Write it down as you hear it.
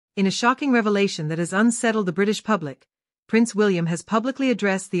In a shocking revelation that has unsettled the British public, Prince William has publicly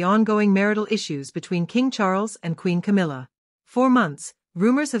addressed the ongoing marital issues between King Charles and Queen Camilla. For months,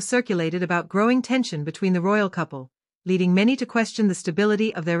 rumors have circulated about growing tension between the royal couple, leading many to question the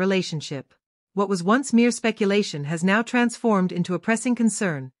stability of their relationship. What was once mere speculation has now transformed into a pressing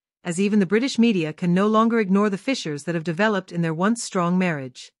concern, as even the British media can no longer ignore the fissures that have developed in their once strong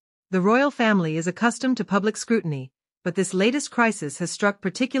marriage. The royal family is accustomed to public scrutiny, but this latest crisis has struck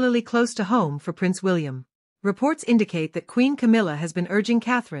particularly close to home for Prince William. Reports indicate that Queen Camilla has been urging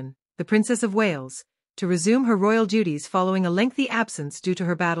Catherine, the Princess of Wales, to resume her royal duties following a lengthy absence due to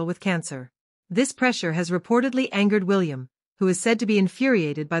her battle with cancer. This pressure has reportedly angered William, who is said to be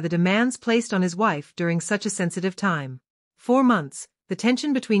infuriated by the demands placed on his wife during such a sensitive time. For months, the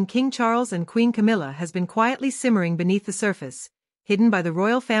tension between King Charles and Queen Camilla has been quietly simmering beneath the surface, hidden by the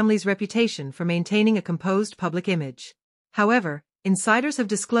royal family's reputation for maintaining a composed public image. However, insiders have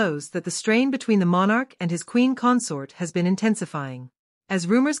disclosed that the strain between the monarch and his queen consort has been intensifying. As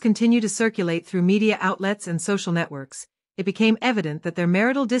rumors continue to circulate through media outlets and social networks, it became evident that their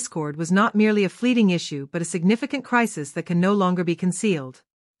marital discord was not merely a fleeting issue but a significant crisis that can no longer be concealed.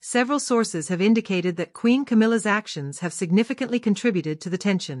 Several sources have indicated that Queen Camilla's actions have significantly contributed to the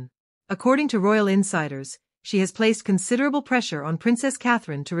tension. According to royal insiders, she has placed considerable pressure on Princess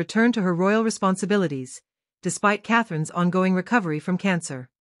Catherine to return to her royal responsibilities, despite Catherine's ongoing recovery from cancer.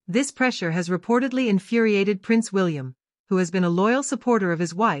 This pressure has reportedly infuriated Prince William, who has been a loyal supporter of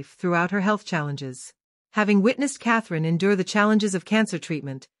his wife throughout her health challenges. Having witnessed Catherine endure the challenges of cancer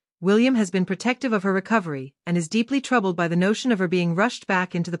treatment, William has been protective of her recovery and is deeply troubled by the notion of her being rushed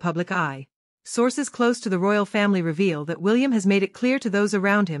back into the public eye. Sources close to the royal family reveal that William has made it clear to those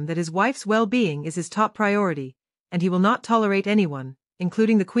around him that his wife's well-being is his top priority, and he will not tolerate anyone,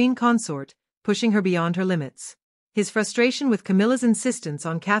 including the queen consort, pushing her beyond her limits. His frustration with Camilla's insistence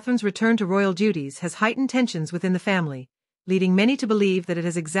on Catherine's return to royal duties has heightened tensions within the family, leading many to believe that it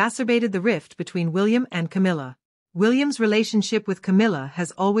has exacerbated the rift between William and Camilla. William's relationship with Camilla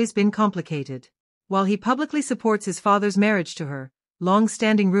has always been complicated. While he publicly supports his father's marriage to her,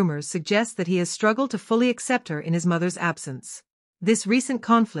 long-standing rumors suggest that he has struggled to fully accept her in his mother's absence. This recent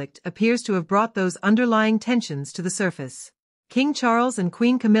conflict appears to have brought those underlying tensions to the surface. King Charles and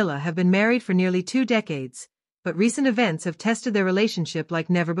Queen Camilla have been married for nearly 2 decades, but recent events have tested their relationship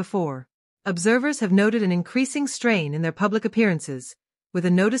like never before. Observers have noted an increasing strain in their public appearances, with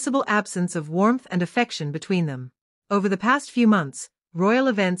a noticeable absence of warmth and affection between them. Over the past few months, royal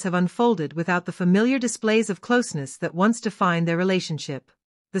events have unfolded without the familiar displays of closeness that once defined their relationship.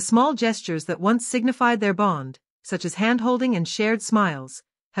 The small gestures that once signified their bond, such as hand-holding and shared smiles,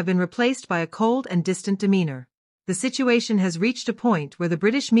 have been replaced by a cold and distant demeanor. The situation has reached a point where the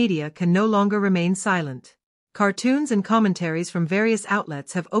British media can no longer remain silent. Cartoons and commentaries from various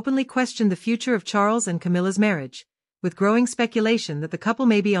outlets have openly questioned the future of Charles and Camilla's marriage, with growing speculation that the couple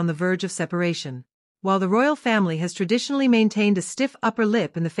may be on the verge of separation. While the royal family has traditionally maintained a stiff upper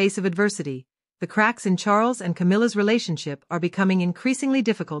lip in the face of adversity, the cracks in Charles and Camilla's relationship are becoming increasingly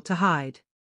difficult to hide.